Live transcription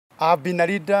I've been a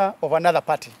leader of another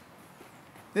party.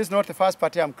 This is not the first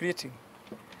party I'm creating.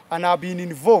 And I've been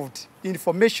involved in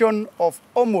formation of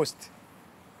almost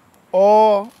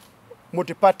all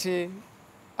multi-party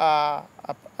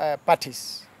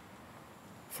parties.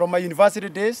 From my university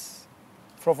days,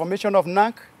 from formation of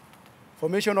NAC,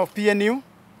 formation of PNU,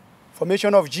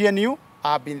 formation of GNU,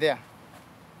 I've been there.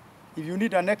 If you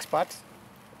need an expert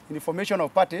in the formation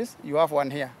of parties, you have one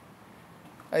here.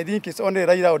 I think it's only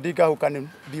Raila Odinga who can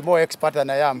be more expert than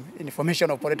I am in the formation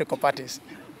of political parties.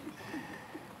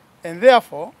 And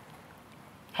therefore,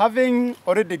 having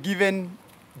already given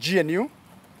GNU,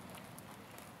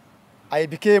 I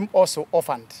became also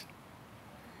orphaned.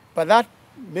 But that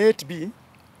may it be,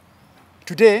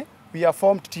 today we have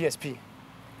formed TSP.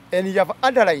 And you have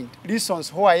underlined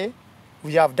reasons why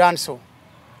we have done so.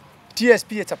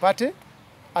 TSP is a party,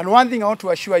 and one thing I want to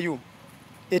assure you,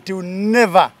 it will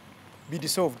never be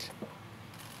dissolved.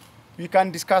 We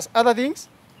can discuss other things,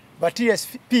 but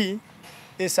TSP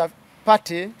is a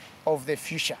party of the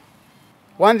future.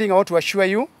 One thing I want to assure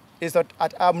you is that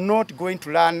I'm not going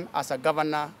to run as a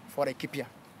governor for Laikipia.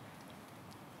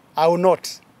 I will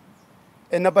not.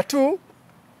 And number two,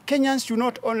 Kenyans should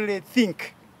not only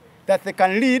think that they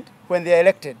can lead when they are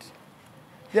elected.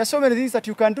 There are so many things that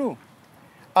you can do.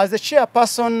 As the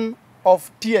chairperson of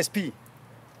TSP,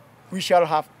 we shall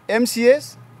have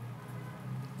MCAs,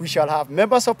 we shall have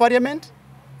members of parliament,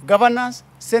 governors,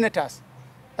 senators.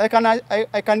 I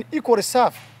can equally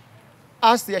serve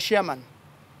as their chairman.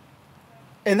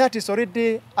 And that is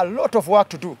already a lot of work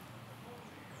to do.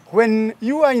 When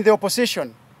you are in the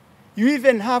opposition, you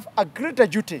even have a greater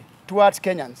duty towards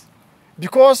Kenyans.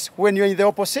 Because when you're in the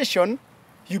opposition,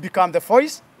 you become the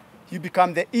voice, you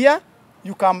become the ear,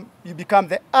 you become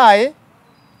the eye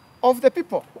of the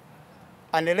people.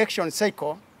 An election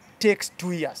cycle takes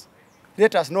 2 years.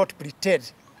 Let us not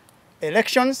pretend.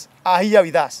 Elections are here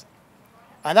with us.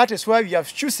 And that is why we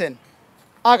have chosen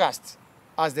August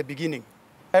as the beginning.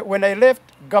 When I left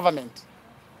government,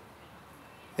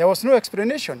 there was no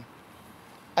explanation.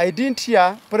 I didn't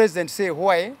hear President say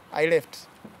why I left.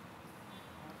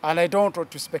 And I don't want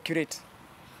to speculate.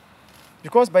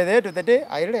 Because by the end of the day,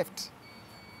 I left.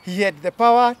 He had the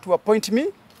power to appoint me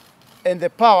and the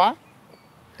power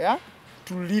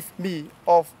to lift me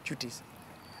off duties.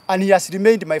 And he has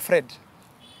remained my friend.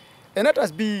 And let us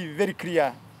be very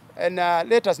clear, and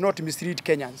let us not mislead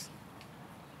Kenyans.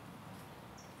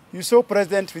 You saw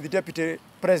President with the Deputy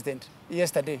President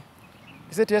yesterday.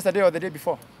 Is it yesterday or the day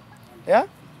before? Yeah?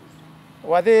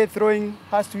 Were they throwing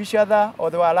hands to each other or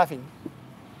they were laughing?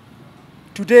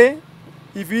 Today,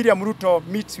 if William Ruto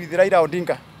meets with Raila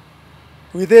Odinga,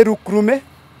 will they look gloomy?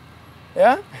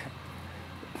 Yeah?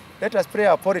 Let us play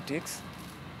our politics,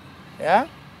 yeah,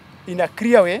 in a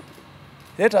clear way.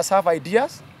 Let us have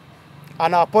ideas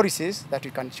and our policies that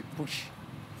we can push.